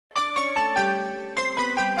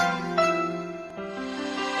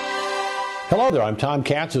Hello there, I'm Tom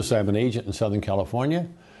Katsis. I'm an agent in Southern California.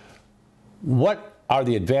 What are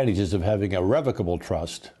the advantages of having a revocable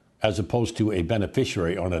trust as opposed to a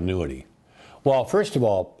beneficiary on an annuity? Well, first of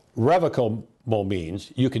all, revocable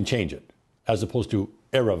means you can change it as opposed to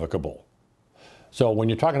irrevocable. So when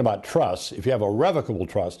you're talking about trusts, if you have a revocable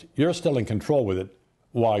trust, you're still in control with it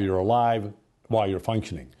while you're alive, while you're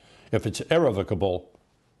functioning. If it's irrevocable,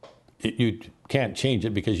 you can't change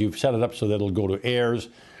it because you've set it up so that it'll go to heirs.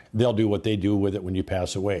 They'll do what they do with it when you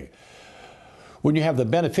pass away. When you have the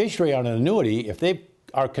beneficiary on an annuity, if they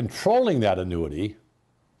are controlling that annuity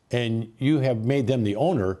and you have made them the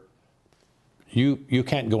owner, you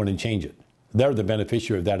can't go in and change it. They're the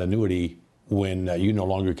beneficiary of that annuity when you no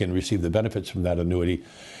longer can receive the benefits from that annuity,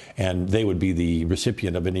 and they would be the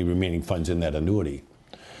recipient of any remaining funds in that annuity.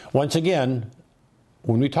 Once again,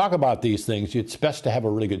 when we talk about these things, it's best to have a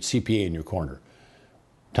really good CPA in your corner.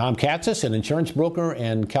 Tom Katsis, an insurance broker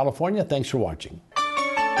in California. Thanks for watching.